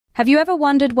Have you ever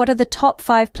wondered what are the top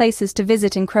 5 places to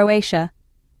visit in Croatia?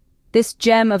 This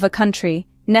gem of a country,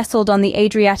 nestled on the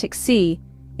Adriatic Sea,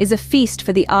 is a feast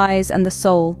for the eyes and the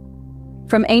soul.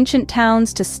 From ancient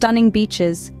towns to stunning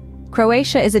beaches,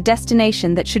 Croatia is a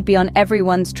destination that should be on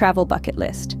everyone's travel bucket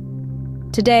list.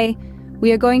 Today,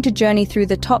 we are going to journey through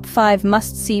the top 5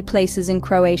 must-see places in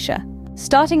Croatia.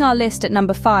 Starting our list at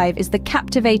number 5 is the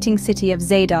captivating city of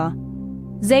Zadar.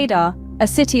 Zadar, a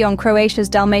city on Croatia's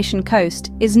Dalmatian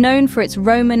coast, is known for its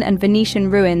Roman and Venetian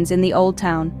ruins in the Old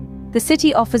Town. The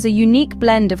city offers a unique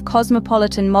blend of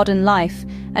cosmopolitan modern life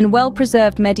and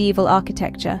well-preserved medieval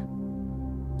architecture.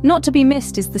 Not to be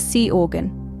missed is the sea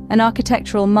organ, an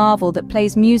architectural marvel that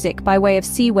plays music by way of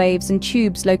sea waves and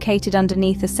tubes located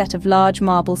underneath a set of large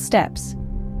marble steps.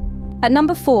 At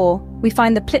number 4, we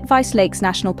find the Plitvice Lakes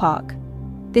National Park.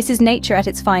 This is nature at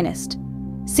its finest.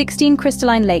 16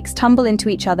 crystalline lakes tumble into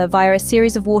each other via a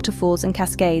series of waterfalls and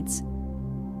cascades.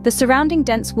 The surrounding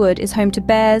dense wood is home to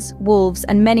bears, wolves,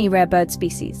 and many rare bird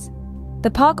species.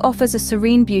 The park offers a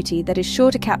serene beauty that is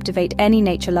sure to captivate any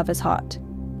nature lover's heart.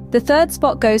 The third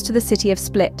spot goes to the city of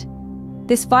Split.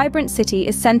 This vibrant city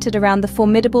is centered around the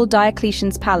formidable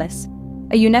Diocletian's Palace,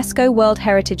 a UNESCO World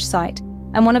Heritage Site,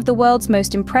 and one of the world's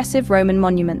most impressive Roman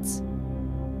monuments.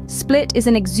 Split is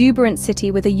an exuberant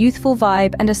city with a youthful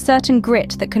vibe and a certain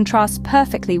grit that contrasts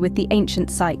perfectly with the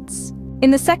ancient sites. In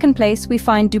the second place, we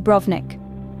find Dubrovnik.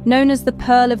 Known as the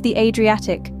Pearl of the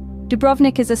Adriatic,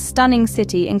 Dubrovnik is a stunning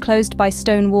city enclosed by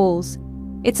stone walls.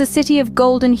 It's a city of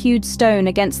golden-hued stone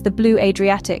against the blue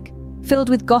Adriatic, filled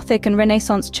with Gothic and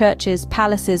Renaissance churches,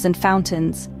 palaces, and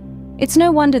fountains. It's no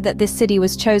wonder that this city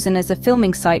was chosen as a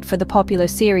filming site for the popular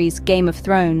series Game of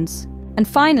Thrones. And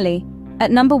finally,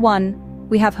 at number 1,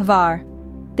 we have Hvar.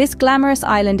 This glamorous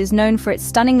island is known for its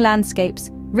stunning landscapes,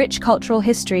 rich cultural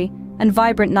history, and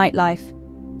vibrant nightlife.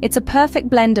 It's a perfect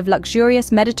blend of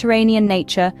luxurious Mediterranean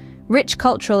nature, rich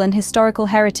cultural and historical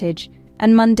heritage,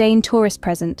 and mundane tourist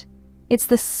present. It's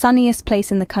the sunniest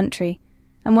place in the country,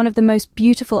 and one of the most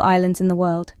beautiful islands in the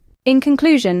world. In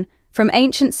conclusion, from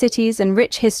ancient cities and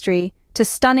rich history to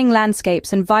stunning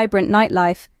landscapes and vibrant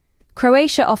nightlife,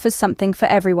 Croatia offers something for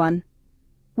everyone.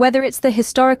 Whether it's the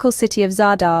historical city of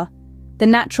Zadar, the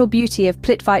natural beauty of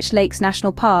Plitvice Lakes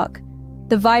National Park,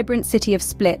 the vibrant city of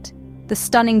Split, the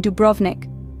stunning Dubrovnik,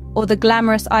 or the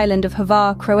glamorous island of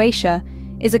Hvar, Croatia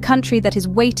is a country that is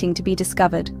waiting to be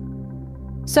discovered.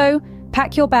 So,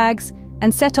 pack your bags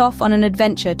and set off on an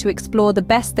adventure to explore the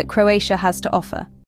best that Croatia has to offer.